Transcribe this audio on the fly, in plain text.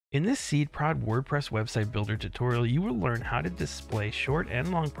In this SeedProd WordPress website builder tutorial, you will learn how to display short and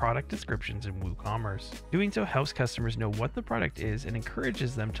long product descriptions in WooCommerce. Doing so helps customers know what the product is and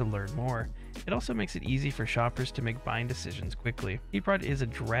encourages them to learn more. It also makes it easy for shoppers to make buying decisions quickly. SeedProd is a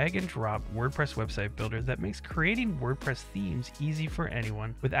drag and drop WordPress website builder that makes creating WordPress themes easy for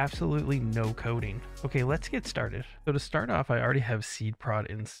anyone with absolutely no coding. Okay, let's get started. So to start off, I already have SeedProd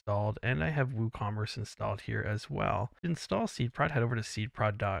installed and I have WooCommerce installed here as well. To install SeedProd, head over to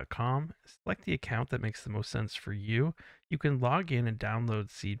seedprod.com. Select the account that makes the most sense for you. You can log in and download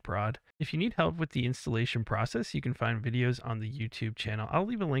SeedProd. If you need help with the installation process, you can find videos on the YouTube channel. I'll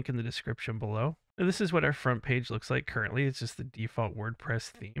leave a link in the description below. Now, this is what our front page looks like currently. It's just the default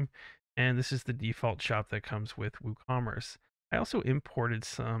WordPress theme, and this is the default shop that comes with WooCommerce. I also imported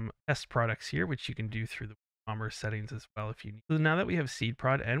some test products here, which you can do through the WooCommerce settings as well if you need. So now that we have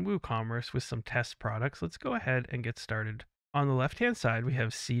SeedProd and WooCommerce with some test products, let's go ahead and get started. On the left-hand side, we have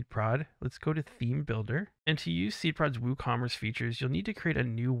SeedProd. Let's go to Theme Builder. And to use SeedProd's WooCommerce features, you'll need to create a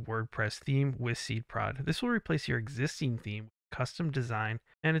new WordPress theme with SeedProd. This will replace your existing theme with custom design,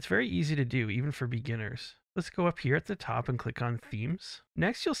 and it's very easy to do, even for beginners. Let's go up here at the top and click on Themes.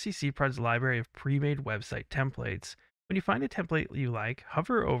 Next, you'll see SeedProd's library of pre-made website templates. When you find a template you like,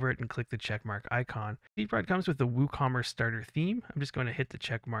 hover over it and click the checkmark icon. SeedProd comes with the WooCommerce starter theme. I'm just going to hit the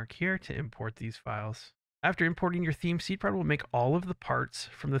checkmark here to import these files. After importing your theme, SeedProd will make all of the parts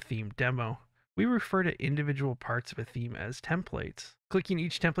from the theme demo. We refer to individual parts of a theme as templates. Clicking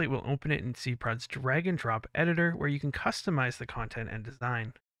each template will open it in SeedProd's drag and drop editor, where you can customize the content and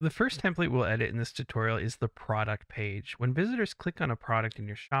design. The first template we'll edit in this tutorial is the product page. When visitors click on a product in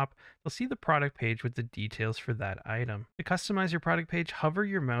your shop, they'll see the product page with the details for that item. To customize your product page, hover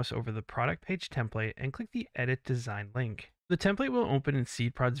your mouse over the product page template and click the Edit Design link. The template will open in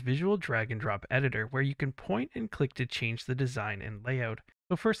SeedProd's visual drag and drop editor, where you can point and click to change the design and layout.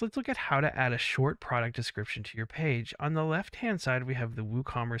 So first, let's look at how to add a short product description to your page. On the left-hand side, we have the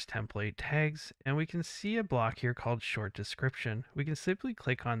WooCommerce template tags, and we can see a block here called short description. We can simply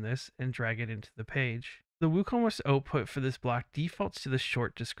click on this and drag it into the page. The WooCommerce output for this block defaults to the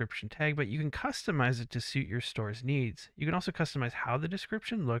short description tag, but you can customize it to suit your store's needs. You can also customize how the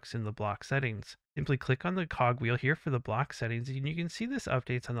description looks in the block settings. Simply click on the cogwheel here for the block settings, and you can see this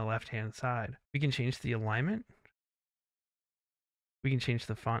updates on the left-hand side. We can change the alignment. We can change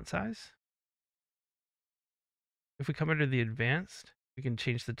the font size. If we come under the advanced, we can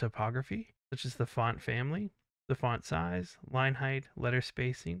change the typography, such as the font family, the font size, line height, letter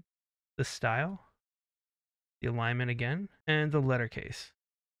spacing, the style, the alignment again, and the letter case.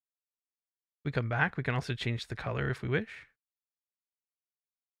 We come back, we can also change the color if we wish.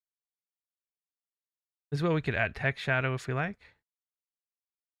 As well, we could add text shadow if we like.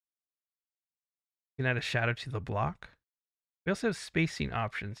 We can add a shadow to the block. We also have spacing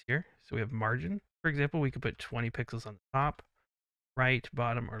options here. So we have margin. For example, we could put 20 pixels on the top, right,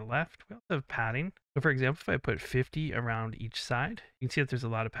 bottom, or left. We also have padding. So for example, if I put 50 around each side, you can see that there's a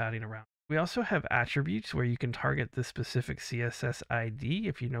lot of padding around. We also have attributes where you can target the specific CSS ID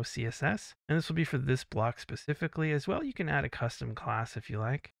if you know CSS, and this will be for this block specifically. As well, you can add a custom class if you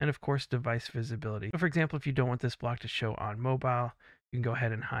like, and of course device visibility. So for example, if you don't want this block to show on mobile, you can go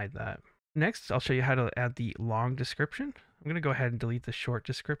ahead and hide that. Next, I'll show you how to add the long description. I'm going to go ahead and delete the short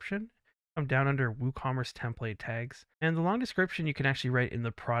description. I'm down under WooCommerce template tags, and the long description you can actually write in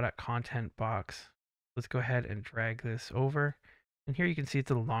the product content box. Let's go ahead and drag this over. And here you can see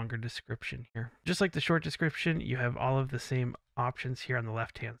it's a longer description here. Just like the short description, you have all of the same options here on the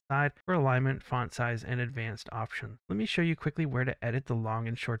left-hand side for alignment, font size, and advanced options. Let me show you quickly where to edit the long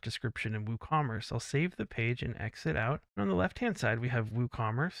and short description in WooCommerce. I'll save the page and exit out. And on the left-hand side, we have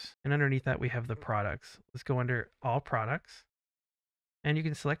WooCommerce, and underneath that, we have the products. Let's go under All Products, and you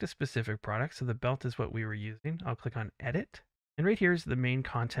can select a specific product. So the belt is what we were using. I'll click on Edit. And right here is the main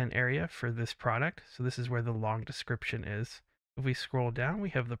content area for this product. So this is where the long description is. If we scroll down, we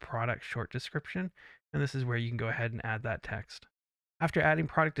have the product short description, and this is where you can go ahead and add that text. After adding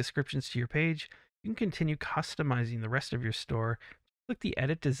product descriptions to your page, you can continue customizing the rest of your store. Click the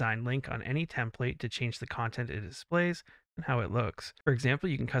Edit Design link on any template to change the content it displays and how it looks. For example,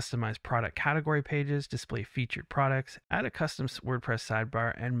 you can customize product category pages, display featured products, add a custom WordPress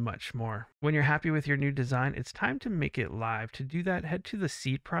sidebar, and much more. When you're happy with your new design, it's time to make it live. To do that, head to the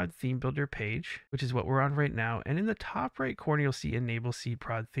SeedProd Theme Builder page, which is what we're on right now, and in the top right corner, you'll see Enable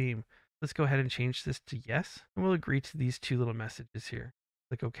SeedProd Theme. Let's go ahead and change this to yes, and we'll agree to these two little messages here.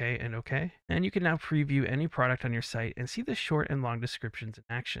 Click OK and OK. And you can now preview any product on your site and see the short and long descriptions in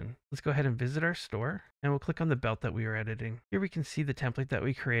action. Let's go ahead and visit our store, and we'll click on the belt that we are editing. Here we can see the template that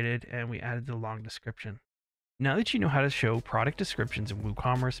we created, and we added the long description. Now that you know how to show product descriptions in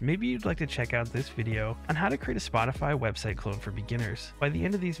WooCommerce, maybe you'd like to check out this video on how to create a Spotify website clone for beginners. By the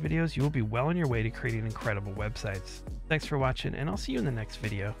end of these videos, you will be well on your way to creating incredible websites. Thanks for watching, and I'll see you in the next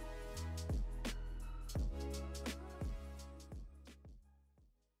video.